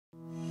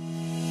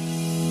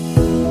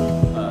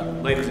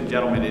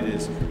gentlemen,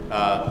 it's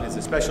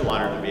a special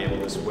honor to be able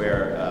to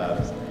swear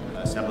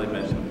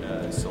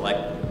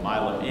Assemblyman-select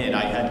Milam in.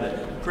 I had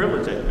the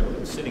privilege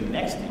of sitting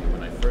next to you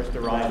when I first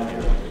arrived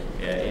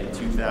here in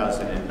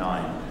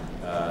 2009,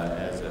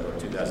 or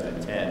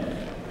 2010,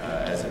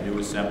 as a new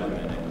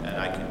Assemblyman. And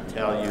I can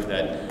tell you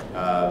that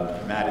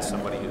Matt is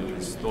somebody who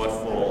is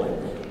thoughtful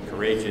and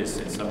courageous,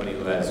 and somebody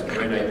who has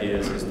great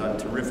ideas, has done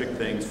terrific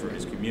things for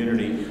his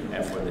community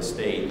and for the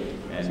state.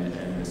 And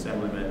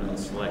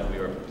Assemblyman-select, we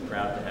are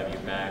proud to have you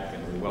back,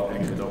 and we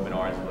welcome you with open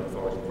arms and look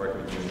forward to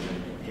working with you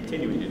and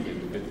continuing to do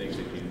the good things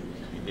that you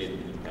did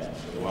in the past.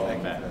 So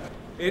welcome back.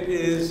 It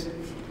is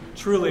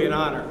truly an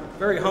honor,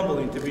 very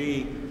humbling to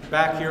be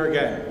back here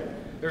again.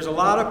 There's a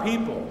lot of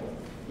people,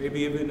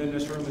 maybe even in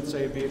this room, that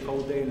say it'd be a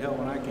cold day in hell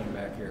when I came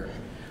back here.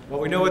 Well,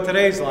 we know what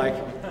today's like.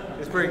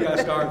 It's pretty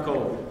gosh darn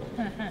cold.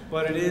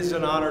 But it is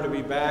an honor to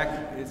be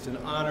back. It's an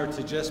honor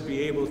to just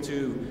be able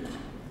to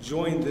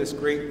join this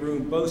great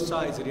room, both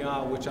sides of the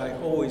aisle, which I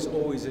always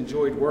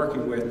enjoyed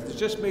working with, to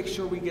just make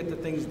sure we get the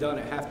things done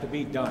that have to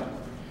be done.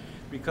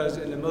 Because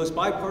in the most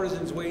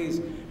bipartisan ways,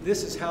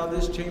 this is how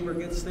this chamber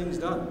gets things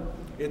done.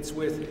 It's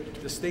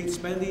with the state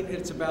spending,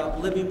 it's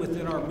about living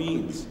within our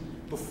means.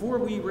 Before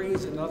we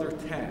raise another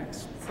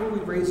tax, before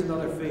we raise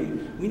another fee,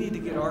 we need to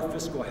get our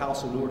fiscal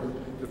house in order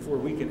before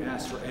we can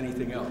ask for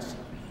anything else.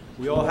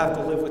 We all have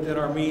to live within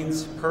our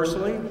means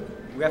personally.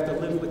 We have to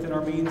live within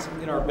our means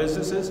in our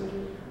businesses.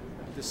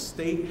 The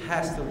state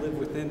has to live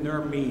within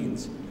their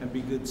means and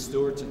be good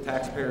stewards of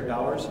taxpayer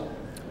dollars.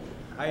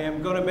 I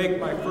am going to make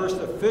my first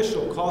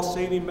official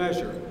cost-saving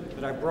measure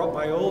that I brought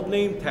my old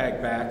name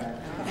tag back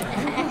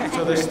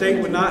so the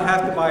state would not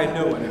have to buy a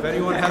new one. If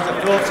anyone has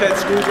a Phillips head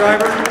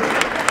screwdriver,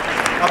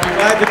 I'll be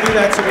glad to do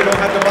that so we don't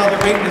have to bother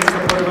maintenance to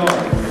put it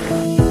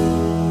on.